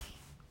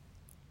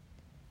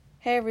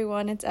Hey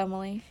everyone, it's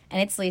Emily.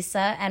 And it's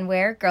Lisa, and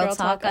we're Girl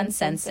Talk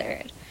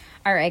Uncensored.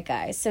 All right,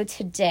 guys, so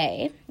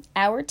today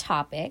our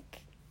topic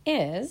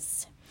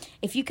is,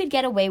 if you could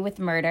get away with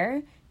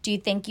murder, do you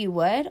think you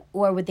would,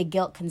 or would the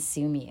guilt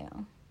consume you?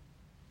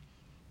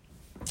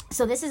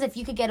 So this is if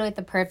you could get away with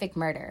the perfect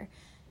murder,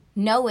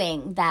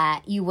 knowing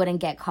that you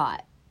wouldn't get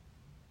caught.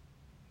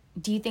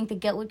 Do you think the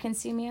guilt would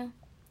consume you?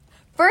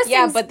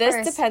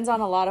 This depends on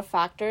a lot of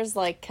factors.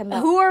 Like,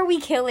 who are we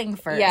killing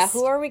first? Yeah,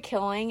 who are we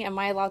killing? Am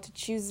I allowed to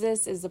choose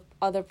this? Is the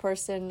other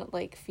person,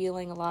 like,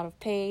 feeling a lot of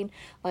pain?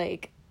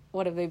 Like,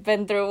 what have they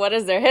been through? What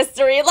is their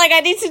history? Like,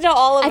 I need to know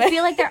all of it. I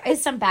feel like there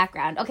is some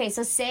background. Okay,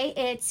 so say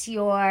it's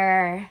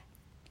your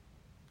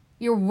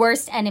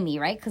worst enemy,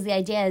 right? Because the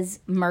idea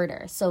is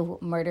murder. So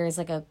murder is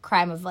like a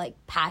crime of, like,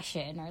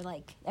 passion or,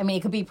 like, I mean,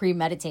 it could be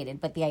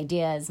premeditated, but the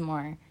idea is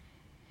more.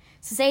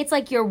 So say it's,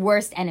 like, your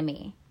worst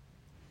enemy.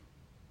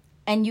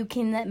 And you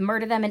can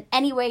murder them in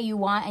any way you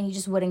want, and you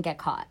just wouldn't get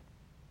caught.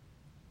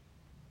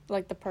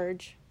 Like the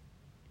Purge?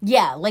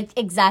 Yeah,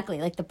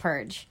 exactly, like the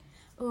Purge.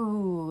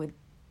 Ooh,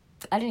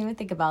 I didn't even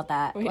think about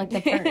that. Like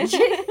the Purge.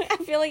 I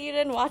feel like you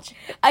didn't watch it.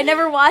 I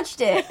never watched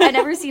it. I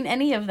never seen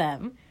any of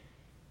them.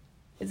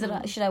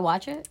 Should I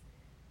watch it?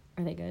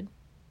 Are they good?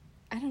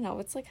 I don't know.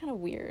 It's, like, kind of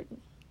weird.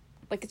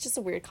 Like, it's just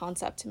a weird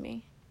concept to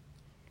me.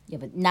 Yeah,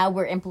 but now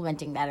we're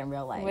implementing that in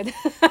real life.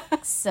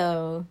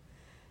 So,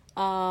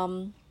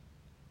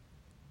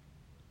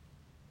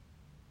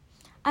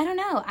 I don't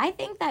know. I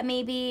think that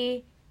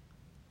maybe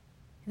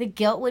the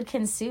guilt would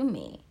consume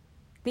me.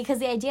 Because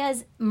the idea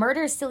is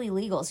murder is still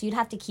illegal, so you'd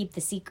have to keep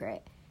the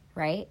secret,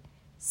 right?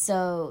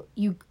 So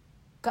you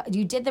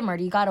did the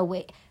murder, you got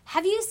away.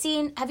 Have you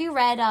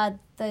read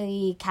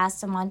the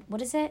Castamont,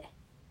 what is it?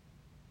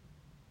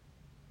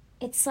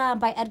 It's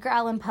by Edgar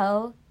Allan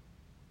Poe.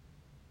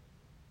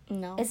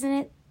 No. Isn't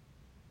it?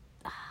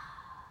 I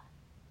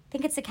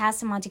think it's the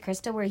Cast of Monte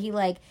Cristo, where he,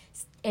 like,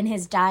 in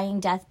his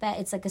dying deathbed,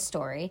 it's like a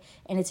story,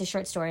 and it's a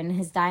short story, and in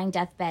his dying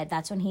deathbed,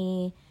 that's when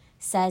he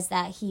says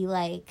that he,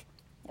 like,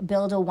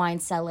 built a wine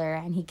cellar,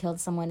 and he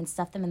killed someone and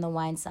stuffed them in the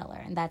wine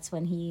cellar, and that's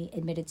when he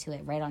admitted to it,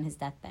 right on his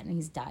deathbed, and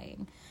he's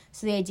dying.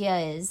 So the idea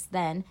is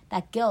then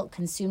that guilt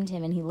consumed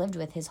him, and he lived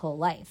with his whole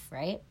life,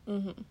 right?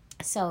 Mm-hmm.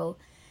 So,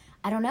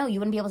 I don't know, you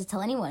wouldn't be able to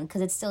tell anyone,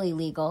 because it's still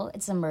illegal,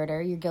 it's a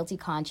murder, your guilty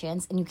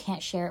conscience, and you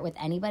can't share it with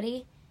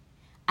anybody.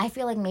 I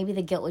feel like maybe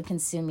the guilt would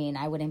consume me and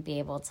I wouldn't be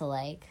able to,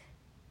 like,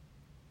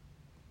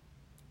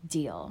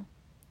 deal.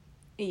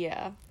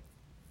 Yeah.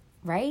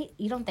 Right?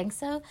 You don't think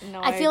so?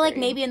 No, I feel like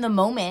maybe in the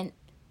moment,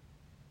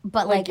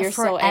 but, like you're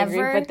forever. so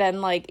angry, but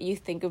then, like, you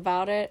think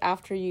about it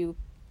after you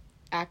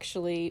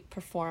actually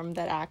perform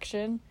that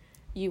action,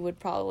 you would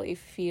probably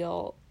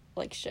feel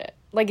like shit.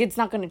 Like, it's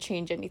not going to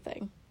change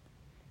anything.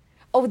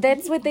 Oh,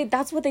 that's what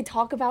they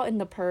talk about in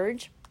The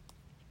Purge.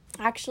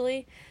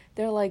 Actually,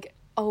 they're like,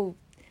 oh,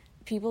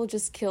 people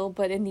just kill,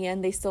 but in the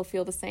end, they still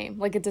feel the same.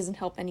 Like, it doesn't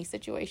help any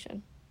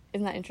situation.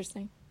 Isn't that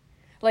interesting?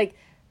 Like,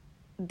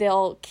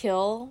 they'll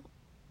kill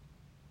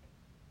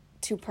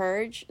to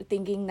purge,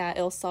 thinking that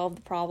it'll solve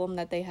the problem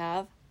that they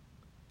have.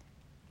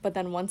 But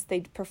then once they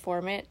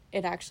perform it,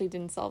 it actually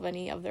didn't solve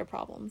any of their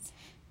problems.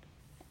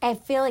 I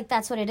feel like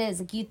that's what it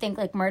is. Like, you think,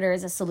 like, murder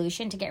is a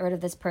solution to get rid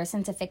of this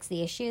person to fix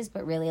the issues,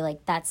 but really,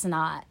 like, that's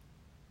not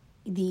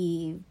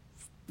the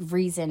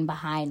reason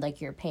behind,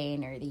 like, your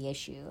pain or the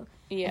issue.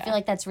 Yeah. I feel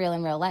like that's real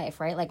in real life,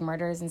 right? Like,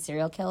 murderers and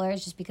serial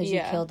killers, just because you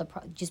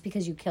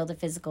killed a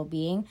physical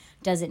being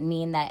doesn't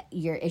mean that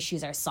your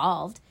issues are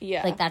solved.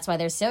 Yeah. Like, that's why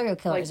there's serial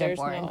killers are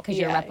born, because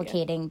you're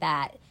replicating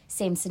that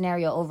same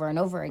scenario over and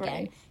over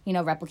again. Right. You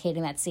know,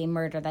 replicating that same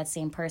murder, that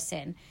same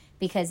person.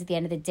 Because at the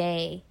end of the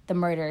day, the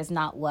murder is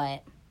not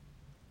what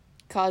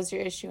caused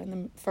your issue in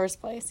the first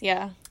place.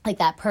 Yeah. Like,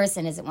 that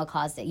person isn't what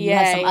caused it. You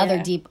have some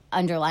other deep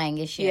underlying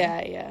issue.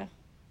 Yeah.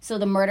 So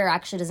the murder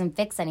actually doesn't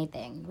fix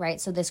anything, right?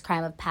 So this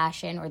crime of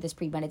passion or this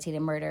premeditated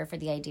murder for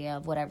the idea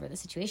of whatever the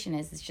situation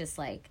is, it's just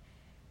like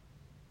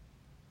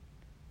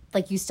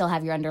you still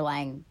have your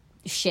underlying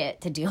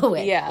shit to deal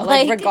with. Yeah,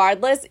 like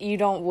regardless, you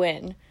don't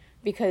win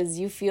because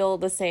you feel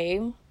the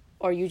same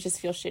or you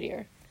just feel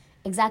shittier.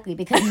 Exactly,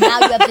 because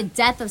now you have the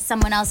death of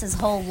someone else's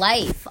whole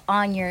life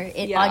on your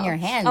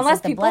hands.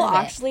 Unless people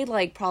actually,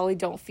 like, probably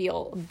don't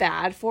feel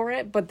bad for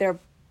it, but their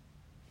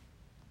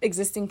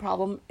existing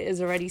problem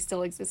is already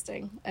still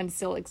existing and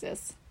still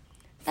exists.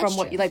 That's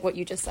from true. what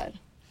you just said.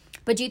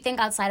 But do you think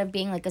outside of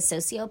being, like, a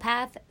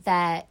sociopath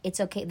that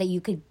it's okay that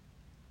you could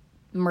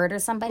murder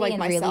somebody like and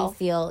myself?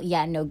 really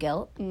feel no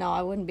guilt? No,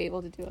 I wouldn't be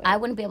able to do it. I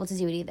wouldn't be able to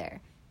do it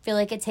either. I feel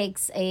like it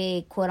takes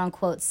a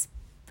quote-unquote,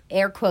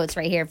 air quotes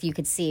right here if you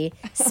could see,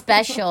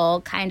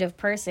 special kind of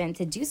person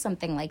to do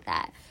something like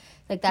that.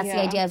 Like, that's the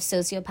idea of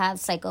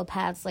sociopaths,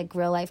 psychopaths, like,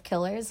 real-life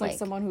killers. Like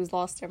someone who's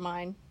lost their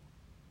mind.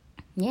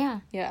 Yeah.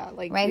 Yeah,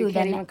 like, right, you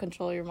can't even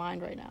control your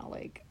mind right now.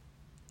 Like,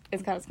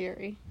 it's kind of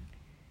scary.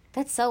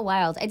 That's so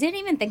wild. I didn't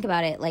even think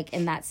about it, like,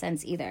 in that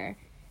sense either.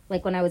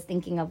 Like, when I was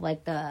thinking of,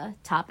 like, the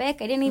topic,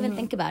 I didn't even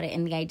think about it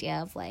in the idea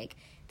of, like,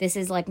 this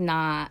is, like,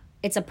 not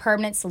it's a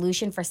permanent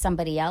solution for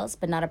somebody else,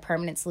 but not a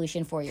permanent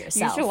solution for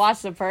yourself. You should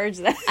watch The Purge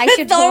then. I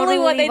should totally totally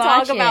what they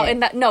watch talk about it. in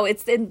that. No,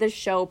 it's in the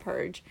show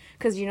Purge,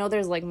 because you know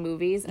there's like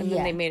movies and then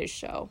Yeah. they made a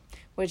show,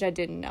 which I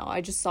didn't know.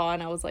 I just saw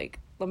and I was like,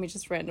 let me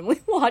just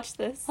randomly watch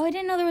this. Oh, I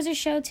didn't know there was a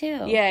show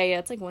too. Yeah,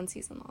 it's like 1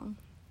 season long.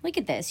 Look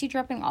at this. You're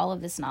dropping all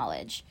of this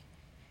knowledge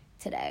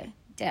today.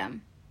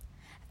 Damn.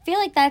 I feel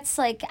like that's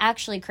like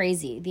actually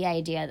crazy, the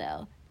idea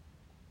though.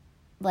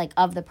 Like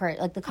of the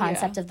like the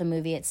concept of the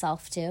movie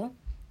itself too.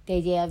 The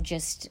idea of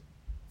just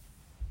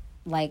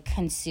like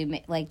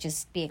consuming, like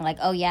just being like,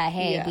 oh yeah,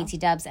 hey, BT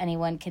dubs,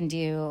 anyone can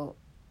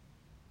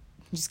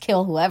just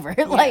kill whoever.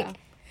 Like,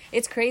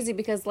 it's crazy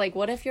because like,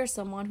 what if you're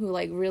someone who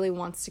like really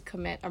wants to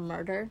commit a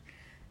murder,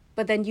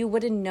 but then you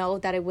wouldn't know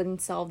that it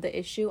wouldn't solve the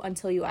issue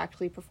until you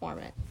actually perform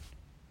it?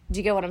 Do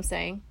you get what I'm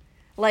saying?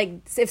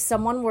 Like, if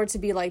someone were to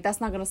be like,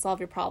 that's not going to solve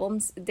your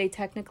problems, they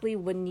technically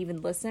wouldn't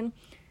even listen,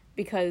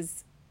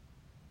 because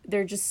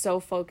they're just so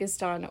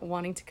focused on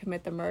wanting to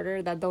commit the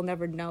murder that they'll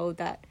never know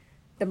that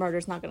the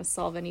murder's not going to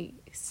solve any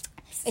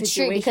situation. It's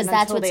true, because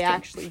that's until what's they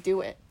actually do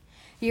it.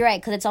 You're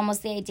right, because it's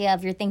almost the idea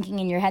of you're thinking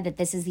in your head that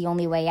this is the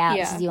only way out,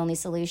 this Yeah. is the only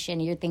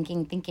solution. You're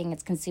thinking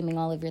it's consuming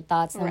all of your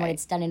thoughts, and when Right.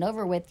 it's done and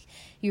over with,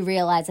 you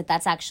realize that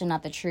that's actually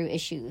not the true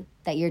issue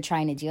that you're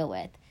trying to deal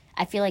with.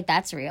 I feel like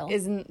that's real.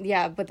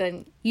 But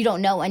then... You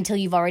don't know until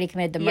you've already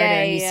committed the murder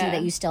and you see yeah.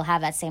 that you still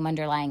have that same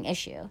underlying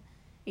issue.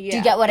 Yeah, Do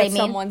you get what I that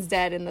mean? someone's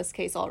dead in this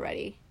case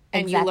already.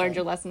 And you Exactly. learned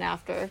your lesson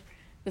after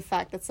the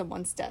fact that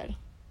someone's dead.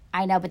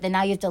 I know, but then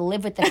now you have to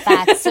live with the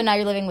facts. So now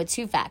you're living with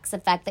two facts. The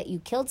fact that you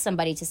killed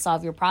somebody to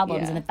solve your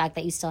problems, Yeah. and the fact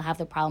that you still have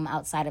the problem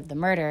outside of the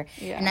murder.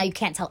 Yeah. And now you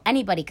can't tell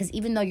anybody, because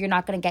even though you're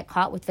not going to get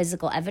caught with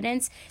physical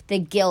evidence, the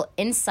guilt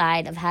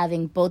inside of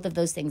having both of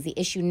those things, the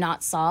issue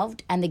not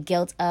solved and the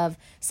guilt of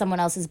someone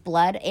else's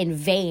blood in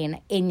vain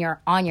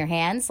on your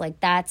hands, like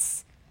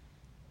that's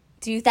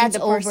Do you think the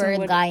person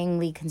would...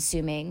 overlyingly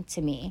consuming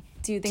to me.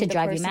 Do you think to the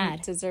drive you person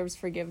mad. deserves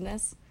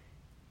forgiveness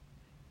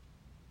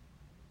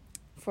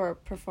for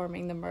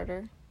performing the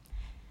murder?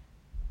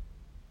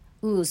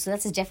 Ooh, so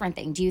that's a different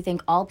thing. Do you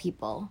think all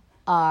people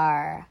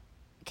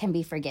can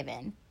be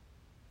forgiven?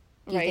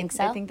 Do you Right? think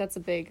so? I think that's a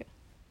big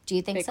Do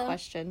you think big so?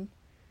 question.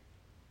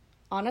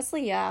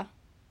 Honestly, yeah.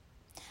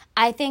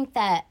 I think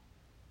that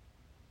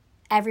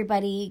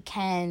everybody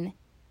can.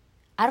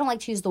 I don't like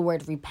to use the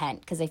word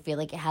repent because I feel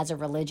like it has a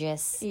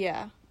religious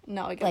Yeah.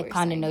 No, I get like what you're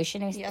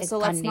condemnation. saying. Yeah, so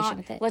let's condemnation not...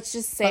 with it. Let's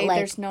just say like-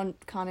 there's no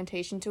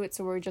connotation to it,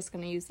 so we're just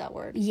going to use that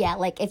word. Yeah,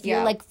 like if Yeah.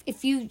 you're like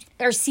if you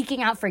are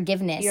seeking out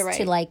forgiveness You're right.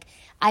 to like,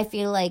 I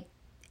feel like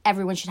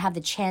everyone should have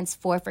the chance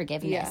for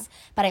forgiveness. Yeah.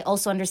 But I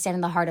also understand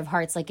in the heart of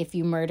hearts, like if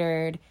you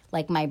murdered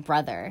like my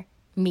brother,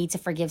 me to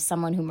forgive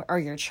someone who or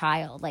your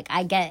child, like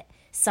I get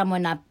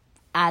someone not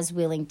as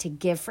willing to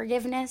give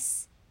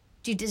forgiveness.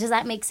 Does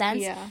that make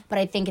sense? Yeah. But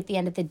I think at the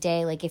end of the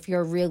day, like if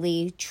you're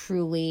really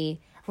truly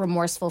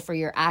remorseful for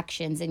your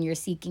actions and you're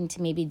seeking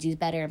to maybe do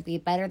better and be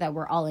better, that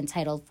we're all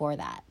entitled for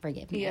that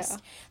forgiveness. Yeah.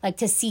 Like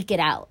to seek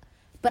it out.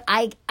 But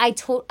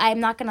I'm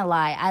not gonna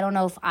lie, I don't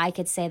know if I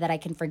could say that I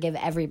can forgive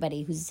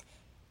everybody who's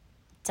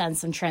done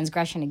some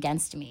transgression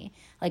against me.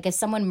 Like if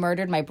someone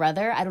murdered my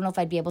brother, I don't know if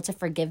I'd be able to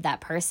forgive that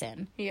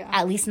person. Yeah.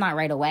 At least not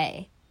right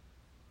away.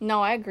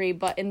 No, I agree,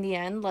 but in the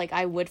end, like,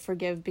 I would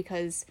forgive,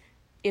 because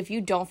if you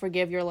don't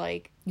forgive, you're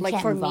like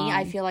can't for move me,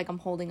 I on. feel like I'm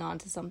holding on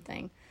to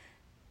something.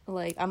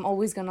 Like, I'm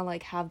always gonna,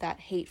 like, have that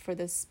hate for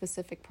this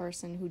specific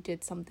person who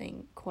did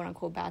something,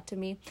 quote-unquote, bad to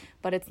me,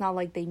 but it's not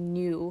like they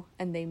knew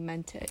and they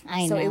meant it.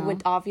 I So it know.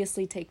 would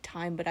obviously take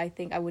time, but I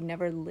think I would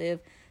never live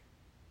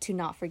to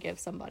not forgive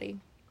somebody.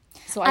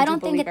 So I don't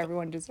do think believe it-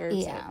 everyone deserves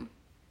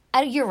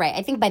it. You're right.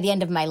 I think by the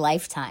end of my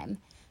lifetime.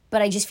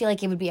 But I just feel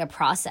like it would be a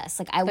process.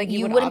 Like Like,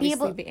 you would wouldn't be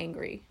obviously able. be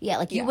angry. Yeah,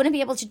 like you wouldn't be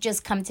able to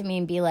just come to me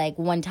and be like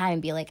one time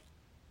and be like,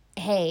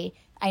 "Hey,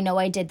 I know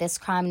I did this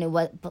crime and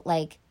but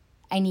like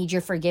I need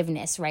your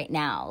forgiveness right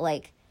now."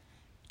 Like,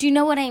 do you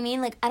know what I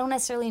mean? Like, I don't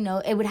necessarily know.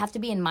 It would have to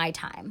be in my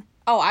time.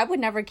 Oh, I would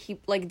never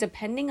keep, like,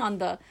 depending on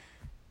the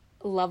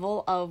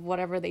level of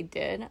whatever they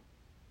did,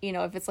 you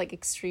know, if it's, like,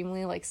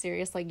 extremely, like,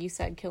 serious, like you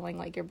said, killing,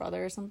 like, your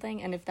brother or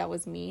something, and if that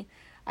was me,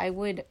 I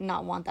would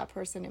not want that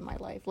person in my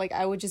life. Like,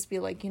 I would just be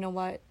like, you know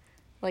what?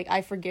 Like,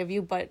 I forgive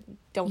you, but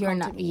don't You're come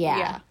not. to me.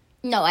 Yeah.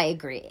 No, I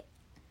agree.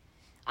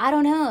 I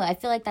don't know. I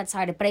feel like that's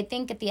hard. But I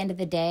think at the end of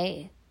the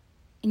day,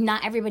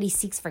 not everybody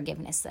seeks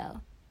forgiveness,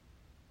 though.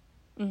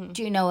 Mm-hmm.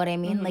 Do you know what I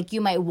mean? Like,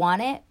 you might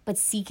want it, but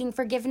seeking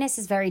forgiveness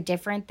is very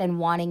different than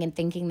wanting and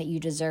thinking that you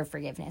deserve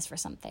forgiveness for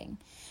something.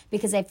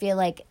 Because I feel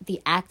like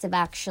the act of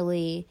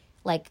actually,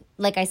 like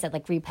I said,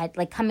 like, repent,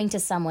 like, coming to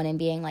someone and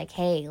being like,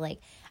 hey, like,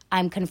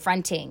 I'm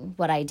confronting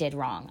what I did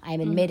wrong. I'm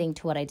admitting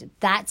to what I did.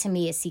 That to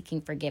me is seeking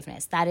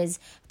forgiveness. That is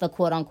the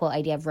quote unquote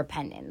idea of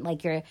repentant.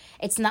 Like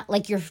it's not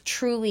like you're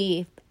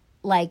truly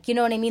like, you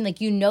know what I mean? Like,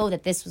 you know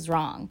that this was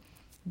wrong.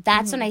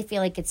 That's when I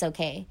feel like it's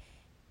okay.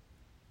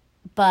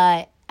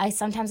 But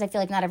sometimes I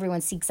feel like not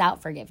everyone seeks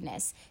out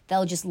forgiveness.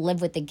 They'll just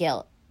live with the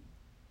guilt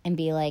and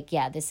be like,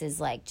 yeah, this is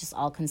like just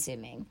all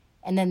consuming.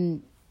 And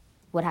then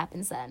what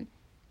happens then?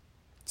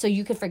 So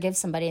you could forgive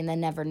somebody and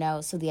then never know.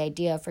 So the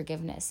idea of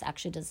forgiveness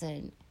actually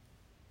doesn't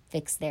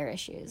fix their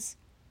issues.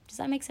 Does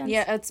that make sense?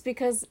 Yeah, it's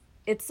because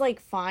it's like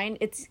fine.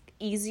 It's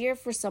easier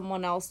for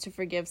someone else to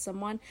forgive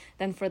someone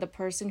than for the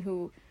person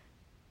who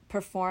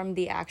performed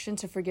the action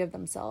to forgive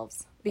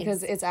themselves.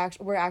 Because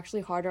we're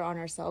actually harder on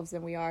ourselves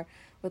than we are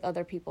with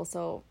other people.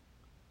 So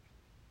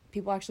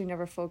people actually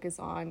never focus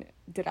on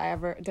did I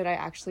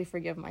actually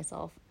forgive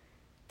myself?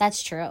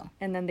 That's true.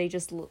 And then they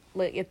just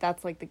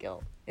that's like the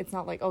guilt. It's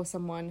not like, oh,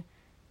 someone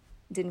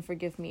didn't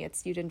forgive me.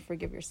 It's you didn't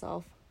forgive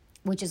yourself.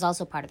 Which is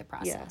also part of the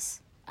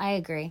process. Yeah. I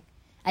agree.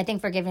 I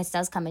think forgiveness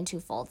does come in two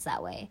folds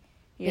that way.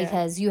 Yeah.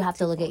 Because you have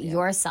to look at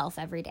yourself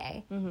every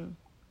day. Mm-hmm.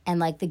 And,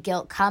 like, the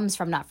guilt comes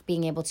from not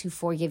being able to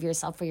forgive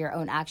yourself for your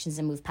own actions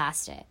and move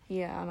past it.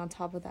 Yeah, and on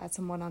top of that,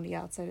 someone on the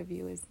outside of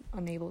you is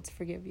unable to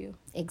forgive you.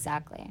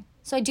 Exactly.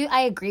 So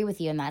I agree with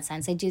you in that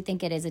sense. I do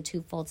think it is a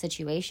twofold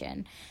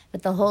situation.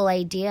 But the whole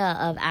idea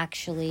of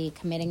actually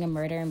committing a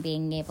murder and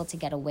being able to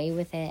get away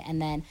with it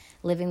and then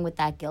living with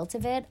that guilt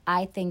of it,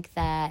 I think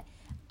that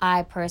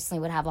I personally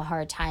would have a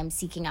hard time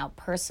seeking out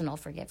personal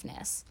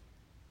forgiveness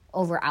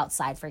over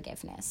outside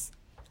forgiveness.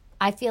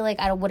 I feel like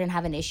I wouldn't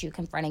have an issue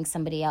confronting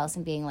somebody else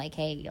and being like,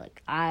 hey,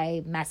 like,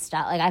 I messed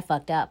up. Like, I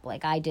fucked up.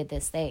 Like, I did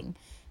this thing.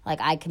 Like,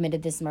 I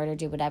committed this murder,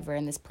 do whatever,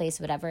 in this place,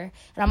 whatever. And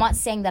I'm not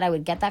saying that I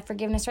would get that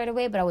forgiveness right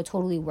away, but I would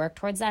totally work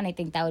towards that. And I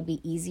think that would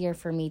be easier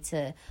for me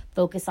to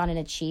focus on and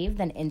achieve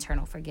than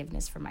internal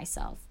forgiveness for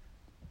myself.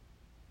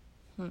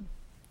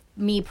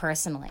 Me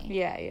personally.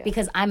 Yeah.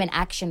 Because I'm an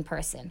action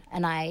person.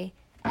 And I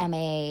am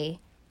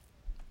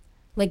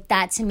like,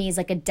 that to me is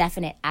like a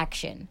definite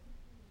action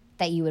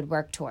that you would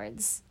work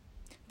towards.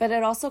 But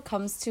it also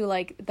comes to,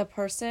 like, the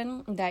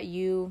person that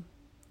you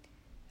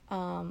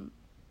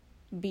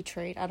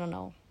betrayed. I don't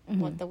know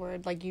what the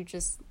word. Like, you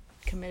just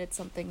committed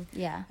something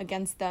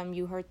against them.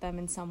 You hurt them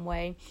in some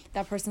way.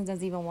 That person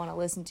doesn't even want to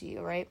listen to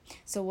you, right?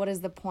 So what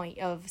is the point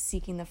of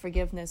seeking the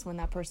forgiveness when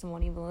that person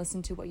won't even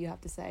listen to what you have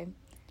to say?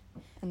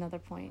 Another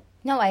point.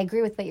 No, I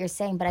agree with what you're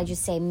saying, but I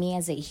just say me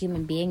as a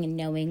human being and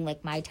knowing,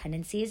 like, my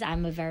tendencies,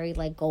 I'm a very,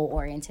 like,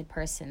 goal-oriented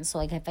person. So,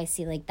 like, if I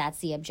see, like, that's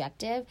the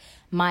objective,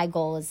 my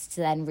goal is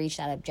to then reach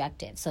that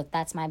objective. So if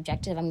that's my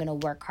objective, I'm going to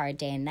work hard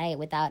day and night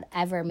without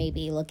ever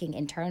maybe looking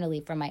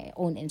internally for my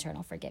own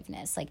internal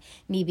forgiveness. Like,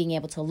 me being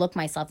able to look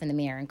myself in the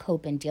mirror and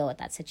cope and deal with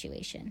that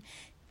situation.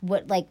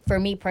 For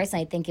me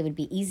personally, I think it would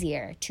be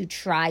easier to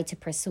try to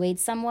persuade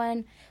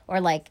someone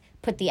or, like,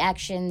 put the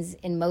actions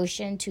in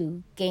motion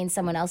to gain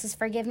someone else's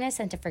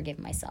forgiveness and to forgive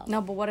myself. No,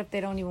 but what if they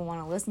don't even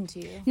want to listen to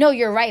you? No,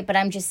 you're right, but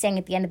I'm just saying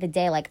at the end of the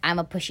day, like, I'm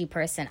a pushy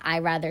person. I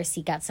rather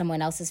seek out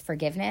someone else's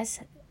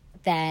forgiveness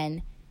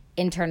than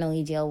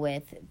internally deal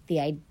with the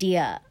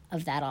idea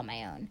of that on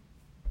my own.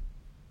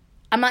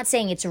 I'm not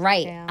saying it's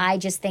right. Damn. I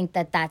just think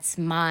that that's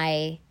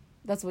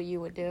what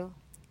you would do.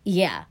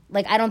 Yeah.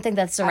 Like, I don't think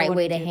that's the right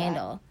way to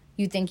handle. That.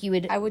 You think you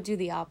would... I would do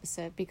the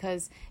opposite,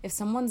 because if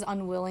someone's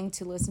unwilling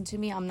to listen to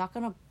me, I'm not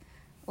going to...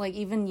 Like,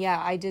 even,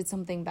 I did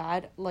something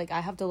bad. Like,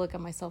 I have to look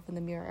at myself in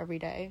the mirror every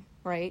day,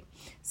 right?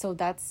 So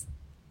that's,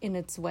 in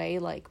its way,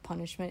 like,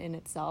 punishment in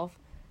itself.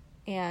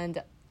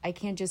 And I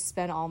can't just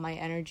spend all my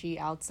energy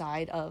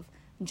outside of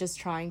just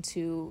trying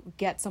to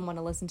get someone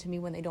to listen to me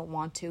when they don't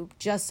want to,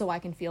 just so I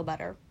can feel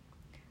better,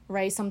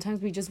 right?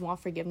 Sometimes we just want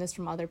forgiveness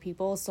from other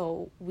people,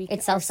 so we...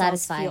 It's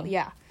self-satisfying.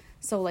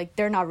 So, like,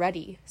 they're not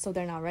ready, so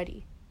they're not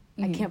ready.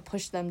 Mm-hmm. I can't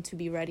push them to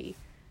be ready.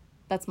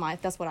 That's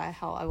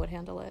how I would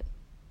handle it.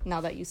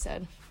 Now that you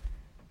said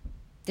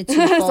the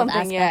twofold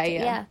aspect,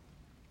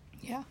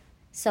 yeah.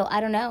 So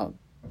I don't know.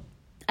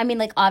 I mean,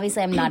 like,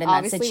 obviously, I'm not in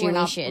that situation. We're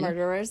not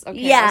murderers. Okay,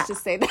 yeah. Let's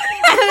just say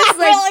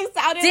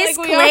that.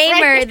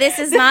 Disclaimer: this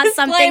is not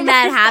something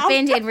that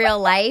happened in real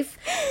life.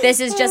 This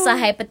is just a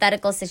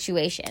hypothetical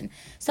situation.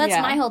 So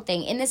that's my whole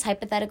thing. In this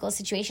hypothetical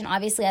situation,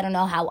 obviously, I don't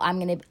know how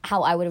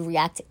I would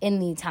react in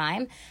the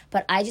time,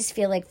 but I just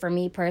feel like for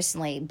me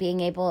personally,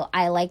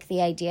 I like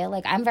the idea.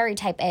 Like, I'm very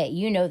type A.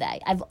 You know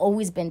that. I've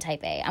always been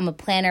type A. I'm a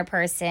planner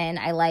person.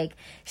 I like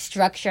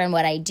structure in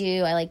what I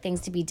do. I like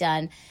things to be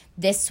done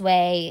this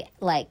way.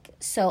 Like,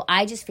 so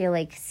I just feel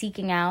like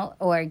seeking out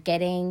or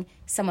getting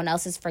someone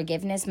else's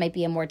forgiveness might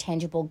be a more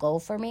tangible goal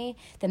for me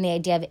than the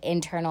idea of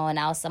internal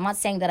analysis. I'm not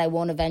saying that I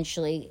won't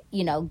eventually,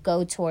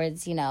 go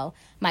towards,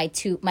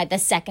 the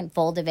second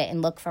fold of it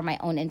and look for my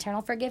own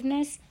internal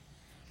forgiveness.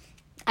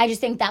 I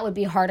just think that would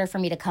be harder for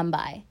me to come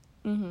by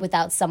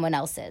without someone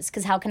else's.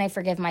 Because how can I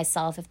forgive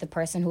myself if the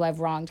person who I've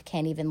wronged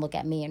can't even look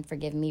at me and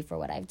forgive me for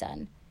what I've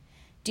done?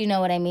 Do you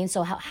know what I mean?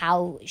 So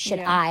how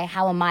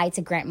am I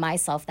to grant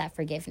myself that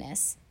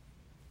forgiveness?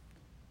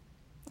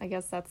 I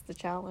guess that's the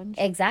challenge.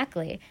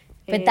 Exactly.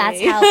 But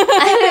that's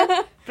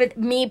how, but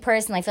me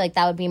personally, I feel like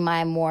that would be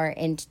my more,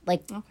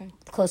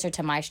 closer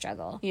to my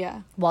struggle.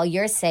 Yeah. While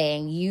you're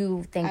saying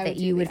you think that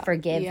you would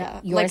forgive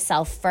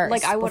yourself first,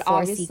 like I would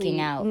before seeking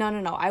out. No.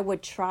 I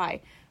would try,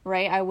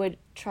 right? I would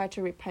try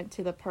to repent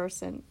to the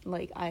person.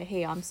 Like,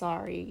 hey, I'm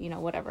sorry,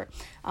 whatever,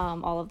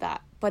 all of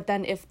that. But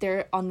then if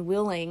they're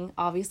unwilling,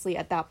 obviously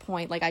at that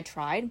point, like, I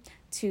tried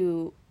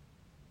to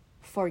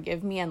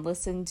forgive me and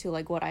listen to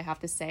like what I have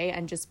to say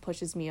and just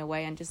pushes me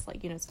away and just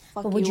like,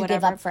 fuck But would you whatever.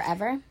 give up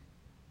forever?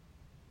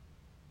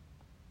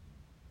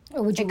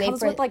 Or would you wait It comes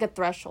for with like a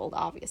threshold,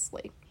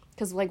 obviously,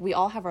 because like we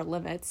all have our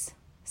limits.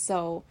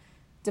 So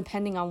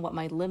depending on what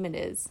my limit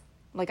is,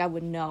 like I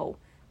would know,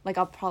 like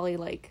I'll probably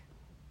like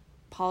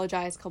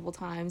apologize a couple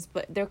times,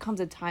 but there comes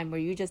a time where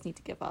you just need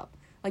to give up.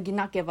 Like you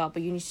not give up,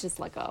 but you need to just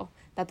let go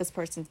that this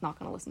person's not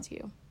going to listen to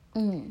you.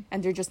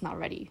 And they're just not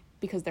ready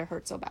because they're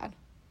hurt so bad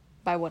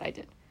by what I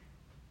did.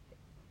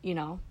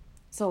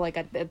 So like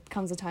it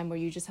comes a time where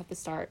you just have to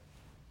start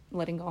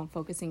letting go and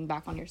focusing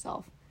back on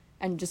yourself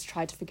and just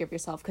try to forgive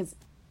yourself, because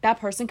that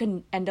person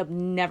can end up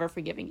never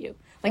forgiving you.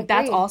 Like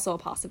that's also a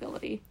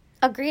possibility.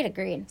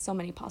 Agreed. So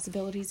many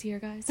possibilities here,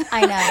 guys.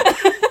 I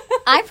know.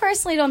 I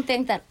personally don't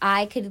think that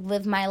I could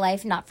live my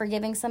life not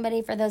forgiving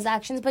somebody for those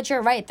actions, but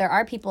you're right. There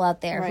are people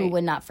out there who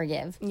would not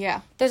forgive.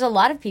 Yeah. There's a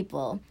lot of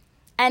people.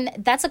 And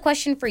that's a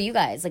question for you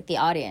guys, like the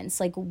audience.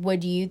 Like,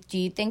 do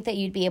you think that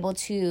you'd be able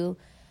to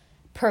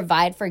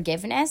provide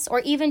forgiveness, or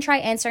even try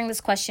answering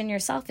this question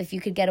yourself? If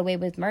you could get away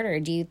with murder,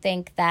 do you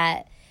think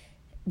that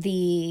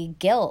the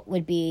guilt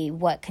would be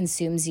what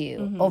consumes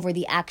you over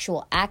the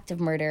actual act of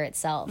murder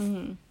itself?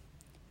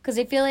 Because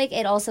I feel like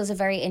it also is a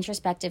very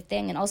introspective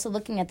thing, and also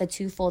looking at the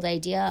twofold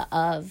idea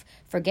of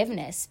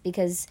forgiveness,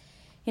 because,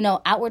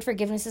 outward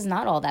forgiveness is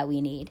not all that we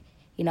need.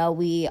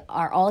 We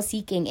are all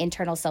seeking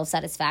internal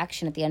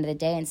self-satisfaction at the end of the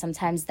day, and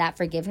sometimes that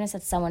forgiveness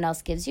that someone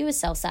else gives you is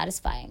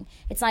self-satisfying.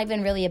 It's not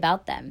even really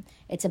about them.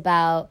 It's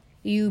about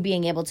you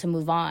being able to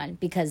move on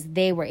because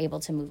they were able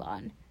to move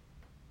on.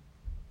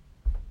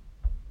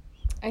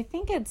 I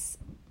think it's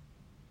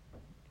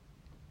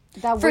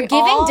that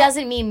forgiving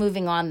doesn't mean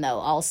moving on, though,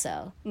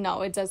 also.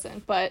 No, it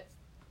doesn't. But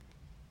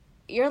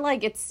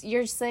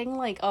you're saying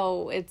like,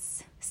 oh,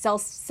 it's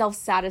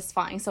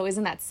self-satisfying. So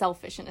isn't that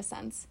selfish in a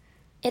sense?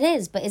 It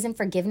is, but isn't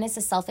forgiveness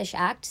a selfish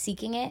act?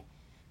 Seeking it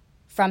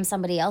from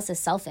somebody else is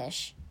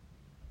selfish.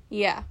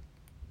 Yeah.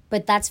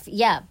 But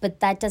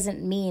that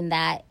doesn't mean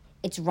that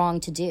it's wrong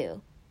to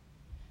do.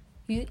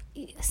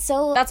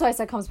 So that's why I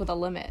said it comes with a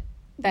limit.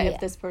 That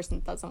if this person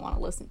doesn't want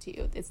to listen to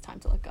you, it's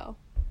time to let go.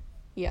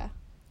 Yeah.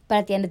 But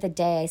at the end of the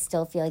day, I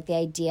still feel like the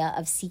idea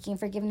of seeking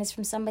forgiveness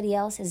from somebody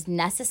else is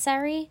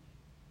necessary.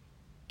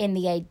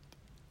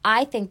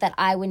 I think that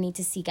I would need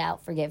to seek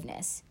out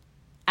forgiveness.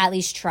 At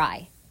least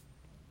try.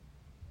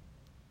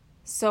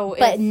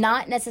 But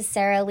not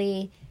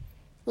necessarily,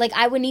 like,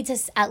 I would need to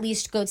at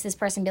least go to this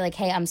person and be like,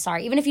 hey, I'm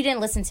sorry. Even if you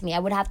didn't listen to me, I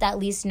would have to at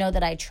least know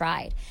that I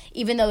tried.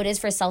 Even though it is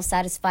for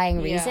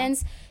self-satisfying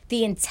reasons,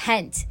 the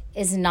intent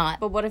is not.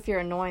 But what if you're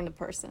annoying the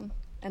person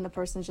and the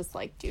person's just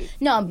like, dude.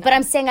 No, but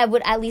I'm saying I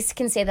would at least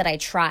can say that I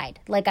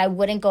tried. Like, I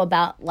wouldn't go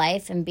about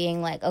life and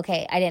being like,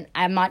 okay,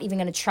 I'm not even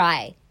going to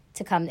try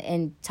to come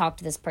and talk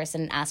to this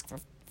person and ask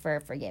for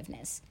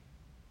forgiveness.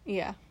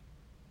 Yeah.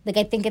 Like,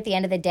 I think at the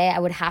end of the day, I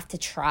would have to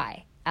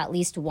try at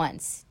least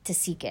once to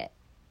seek it.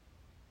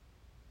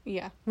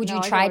 Yeah. Would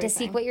you try to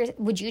seek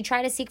would you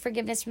try to seek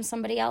forgiveness from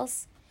somebody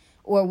else?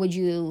 Or would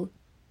you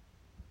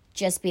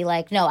just be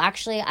like, no,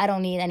 actually, I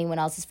don't need anyone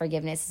else's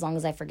forgiveness as long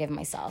as I forgive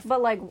myself?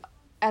 But like,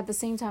 at the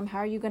same time, how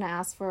are you going to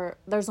ask for,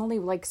 there's only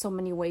like so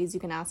many ways you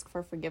can ask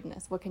for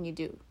forgiveness. What can you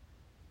do?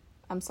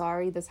 I'm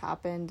sorry this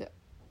happened.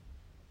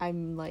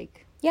 I'm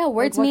like, yeah,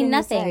 words mean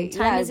nothing.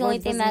 Time is the only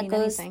thing that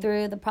goes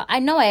through the I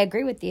know, I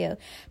agree with you.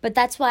 But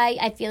that's why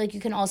I feel like you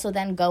can also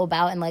then go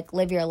about and like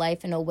live your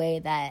life in a way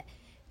that,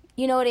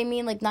 you know what I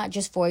mean? Like, not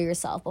just for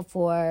yourself, but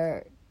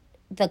for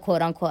the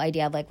quote unquote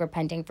idea of like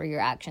repenting for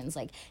your actions.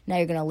 Like, now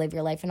you're going to live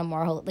your life in a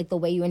more, like, the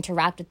way you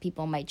interact with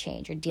people might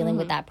change, or dealing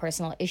with that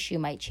personal issue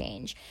might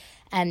change.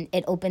 And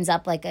it opens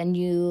up like a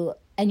new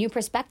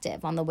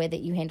perspective on the way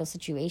that you handle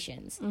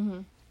situations.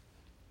 Mm-hmm.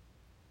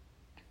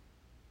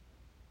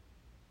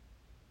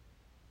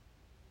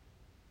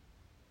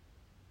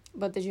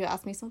 But did you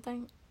ask me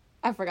something?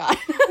 I forgot.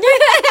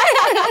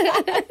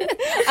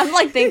 I'm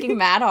like thinking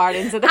mad hard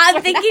into this.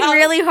 I'm thinking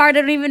really hard.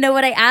 I don't even know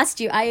what I asked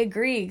you. I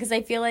agree, because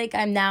I feel like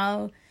I'm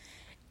now.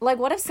 Like,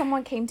 what if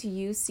someone came to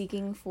you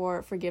seeking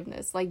for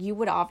forgiveness? Like, you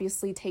would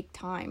obviously take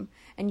time,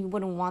 and you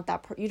wouldn't want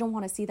that. You don't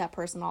want to see that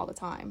person all the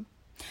time.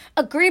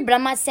 Agreed, but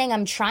I'm not saying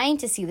I'm trying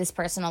to see this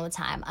person all the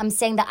time. I'm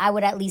saying that I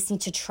would at least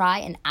need to try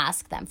and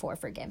ask them for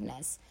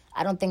forgiveness.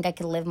 I don't think I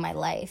could live my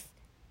life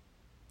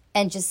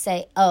and just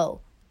say,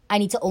 oh, I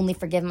need to only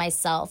forgive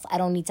myself. I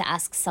don't need to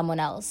ask someone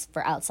else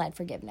for outside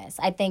forgiveness.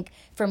 I think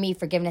for me,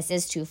 forgiveness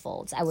is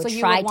twofold. I would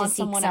try to seek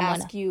someone to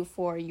ask you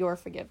for your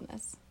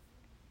forgiveness.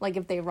 Like,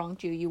 if they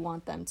wronged you, you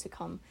want them to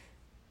come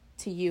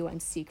to you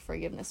and seek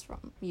forgiveness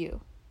from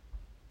you,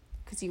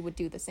 because you would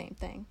do the same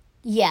thing.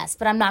 Yes,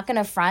 but I'm not going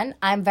to front.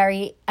 I'm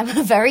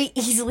a very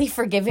easily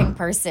forgiving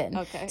person.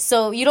 Okay.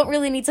 So you don't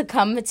really need to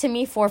come to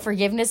me for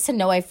forgiveness to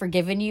know I've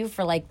forgiven you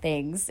for, like,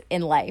 things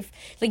in life.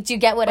 Like, do you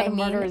get what I mean?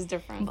 Murder is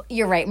different.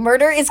 You're right.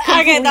 Murder is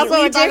completely okay, that's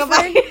what we're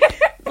talking about.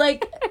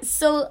 Like,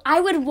 so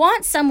I would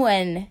want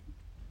someone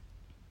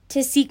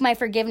to seek my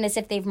forgiveness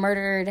if they've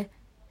murdered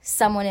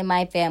someone in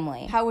my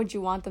family. How would you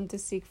want them to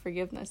seek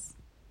forgiveness?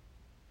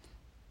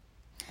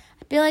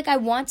 Be like, I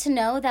want to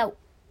know that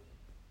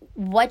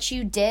what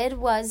you did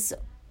was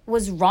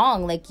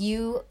wrong. Like,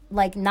 you,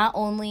 like, not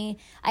only,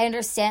 I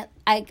understand,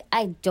 I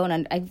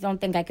don't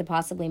think I could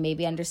possibly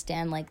maybe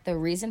understand, like, the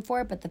reason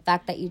for it, but the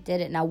fact that you did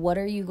it. Now, what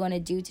are you going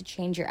to do to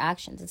change your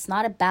actions? It's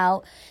not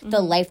about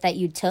the life that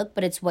you took,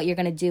 but it's what you're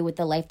going to do with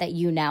the life that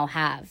you now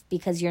have,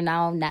 because you're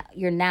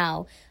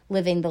now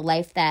living the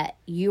life that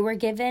you were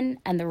given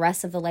and the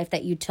rest of the life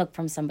that you took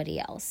from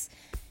somebody else.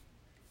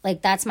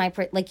 Like, that's my,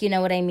 like, you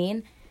know what I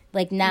mean?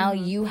 Like, now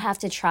you have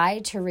to try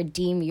to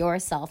redeem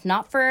yourself,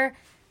 not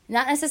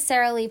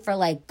necessarily for,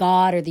 like,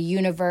 God or the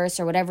universe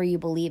or whatever you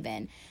believe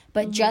in,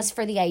 but just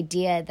for the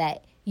idea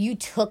that you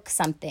took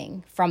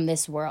something from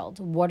this world.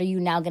 What are you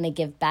now going to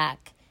give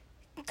back?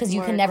 Because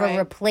you can never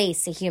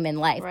replace a human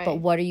life, but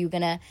what are you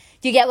going to...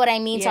 Do you get what I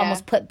mean? Yeah. To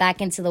almost put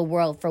back into the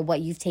world for what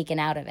you've taken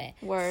out of it,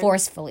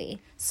 forcefully.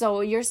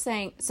 So you're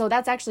saying... So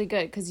that's actually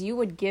good, because you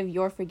would give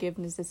your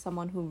forgiveness to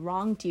someone who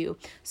wronged you,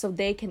 so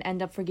they can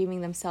end up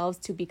forgiving themselves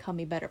to become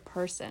a better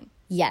person.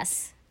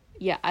 Yes.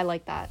 Yeah, I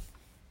like that.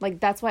 Like,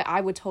 that's why I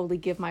would totally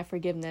give my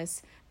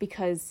forgiveness,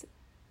 because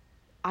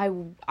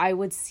I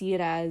would see it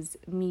as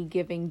me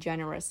giving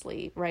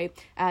generously, right?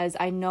 As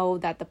I know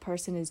that the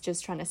person is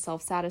just trying to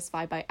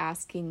self-satisfy by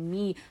asking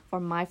me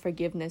for my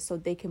forgiveness so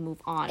they can move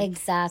on.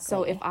 Exactly.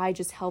 So if I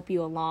just help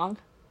you along,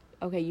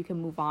 okay, you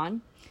can move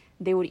on.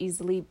 They would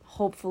easily,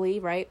 hopefully,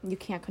 right? You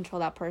can't control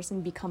that person,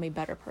 become a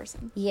better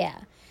person. Yeah.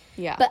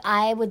 Yeah. But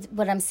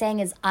what I'm saying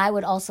is I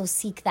would also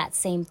seek that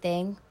same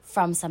thing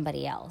from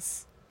somebody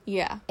else.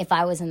 Yeah. If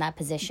I was in that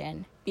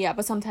position. Yeah,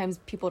 but sometimes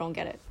people don't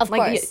get it. Of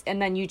course.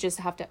 And then you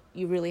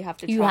really have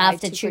to try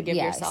to forgive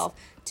yourself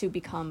to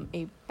become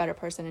a better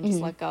person and just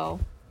let go.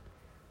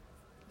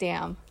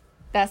 Damn.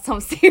 That's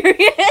some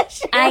serious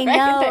shit. I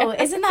know.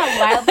 Isn't that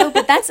wild though?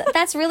 But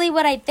that's really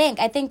what I think.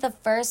 I think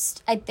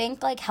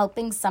like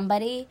helping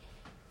somebody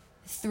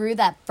through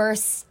that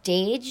first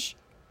stage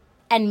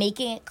and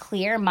making it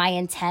clear my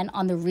intent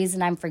on the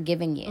reason I'm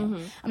forgiving you.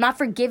 I'm not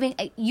forgiving...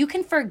 You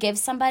can forgive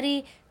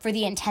somebody for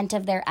the intent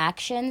of their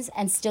actions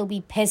and still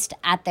be pissed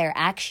at their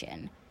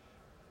action.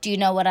 Do you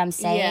know what I'm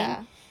saying?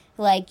 Yeah.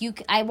 Like,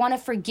 I want to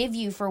forgive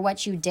you for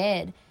what you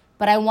did,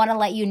 but I want to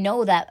let you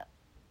know that...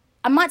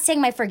 I'm not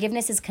saying my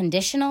forgiveness is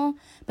conditional,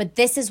 but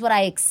this is what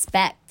I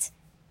expect.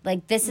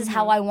 Like, this is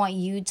how I want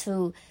you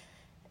to...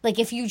 Like,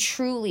 if you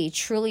truly,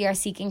 truly are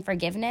seeking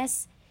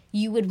forgiveness...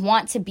 You would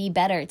want to be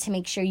better to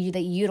make sure that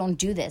you don't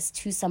do this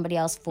to somebody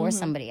else for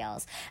somebody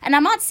else. And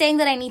I'm not saying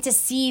that I need to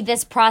see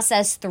this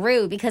process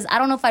through, because I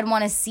don't know if I'd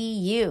want to see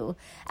you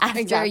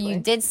after you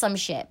did some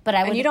shit. But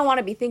And you don't want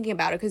to be thinking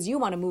about it because you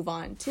want to move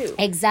on too.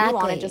 Exactly.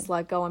 You want to just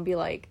let go and be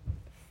like,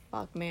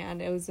 fuck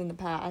man, it was in the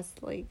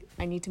past. Like,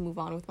 I need to move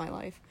on with my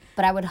life.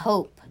 But I would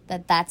hope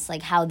that that's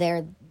like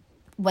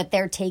what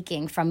they're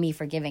taking from me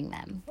forgiving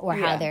them, or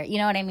how they're, you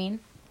know what I mean?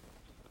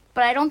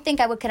 But I don't think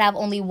I could have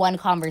only one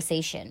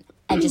conversation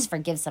and just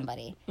forgive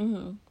somebody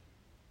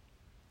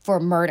for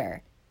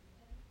murder.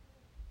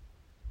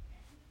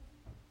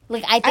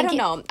 Like, I don't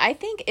know. I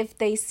think if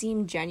they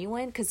seem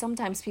genuine, because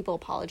sometimes people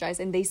apologize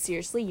and they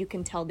seriously, you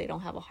can tell they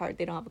don't have a heart,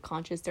 they don't have a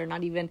conscience, they're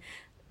not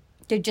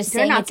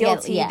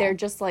guilty. Yeah. They're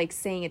just like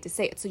saying it to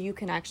say it, so you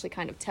can actually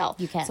kind of tell.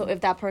 You can. So if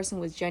that person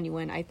was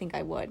genuine, I think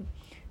I would,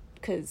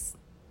 because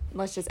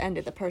let's just end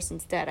it. The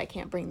person's dead. I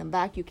can't bring them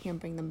back. You can't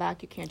bring them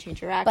back. You can't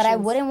change your actions. But I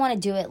wouldn't want to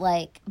do it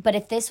but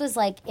if this was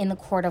like in the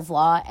court of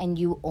law and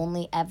you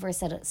only ever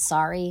said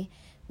sorry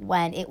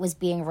when it was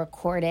being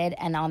recorded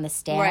and on the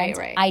stand,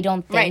 right. I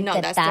don't think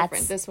that's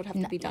different. This would have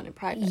to be done in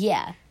private.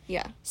 Yeah.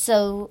 Yeah.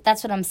 So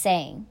that's what I'm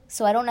saying.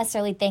 So I don't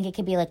necessarily think it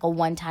could be like a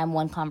one-time,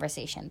 one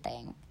conversation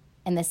thing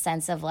in the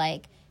sense of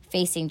like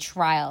facing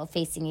trial,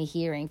 facing a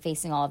hearing,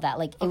 facing all of that.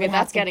 Like,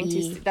 that's getting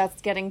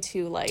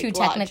too like too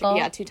technical.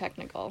 Yeah, too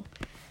technical.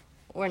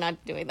 We're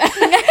not doing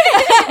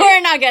that.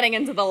 We're not getting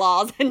into the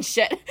laws and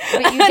shit.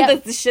 But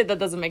that's the shit that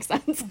doesn't make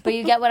sense. But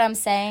you get what I'm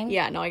saying?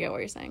 Yeah, no, I get what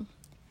you're saying.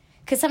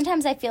 Because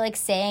sometimes I feel like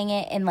saying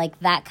it in like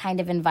that kind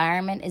of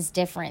environment is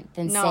different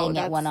than saying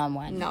it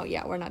one-on-one. No,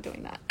 yeah, we're not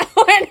doing that.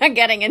 We're not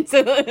getting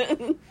into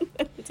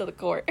the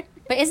court.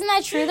 But isn't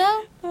that true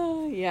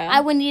though? Yeah.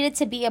 I would need it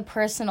to be a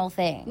personal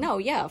thing. No,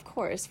 yeah, of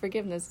course.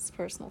 Forgiveness is a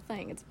personal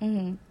thing. It's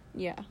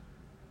yeah.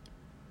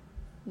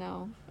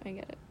 No, I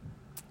get it.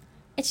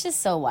 It's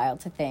just so wild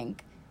to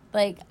think.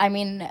 Like, I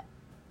mean,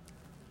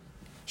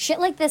 shit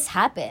like this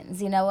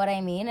happens, you know what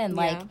I mean? And,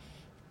 like,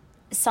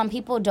 some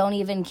people don't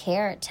even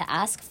care to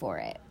ask for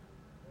it.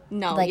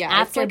 No, like,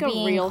 after it's like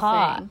being a real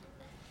caught. thing.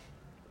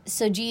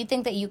 So do you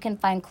think that you can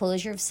find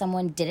closure if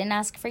someone didn't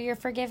ask for your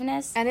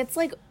forgiveness? And it's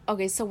like,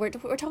 okay, so we're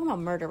talking about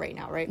murder right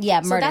now, right?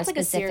 Yeah, murder So that's like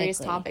a serious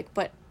topic.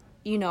 But,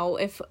 you know,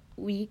 if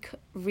we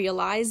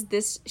realize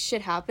this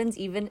shit happens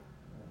even...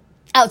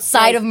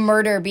 outside of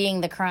murder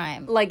being the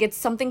crime. Like, it's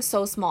something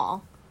so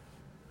small,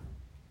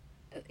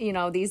 you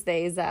know, these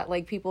days that,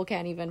 like, people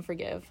can't even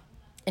forgive.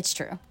 It's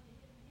true.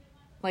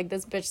 Like,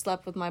 this bitch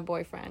slept with my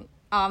boyfriend.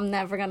 I'm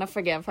never gonna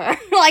forgive her.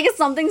 Like, it's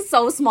something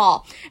so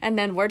small. And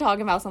then we're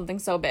talking about something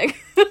so big.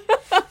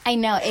 I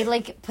know. It,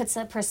 like, puts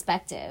a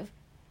perspective.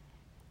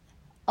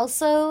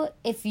 Also,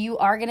 if you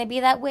are going to be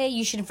that way,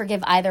 you should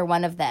forgive either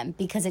one of them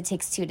because it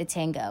takes two to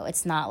tango.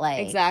 It's not like...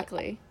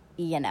 Exactly.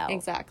 You know.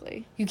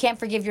 Exactly. You can't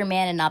forgive your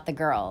man and not the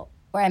girl.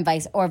 Or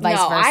vice versa.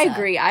 No, I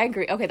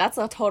agree. Okay, that's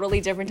a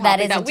totally different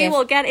topic that we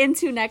will get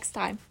into next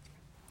time.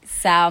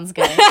 Sounds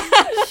good.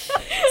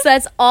 So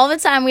that's all the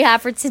time we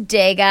have for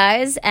today,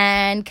 guys.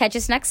 And catch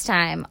us next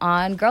time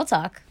on Girl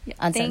Talk.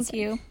 Yeah, thank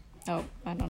you. Oh, I don't know.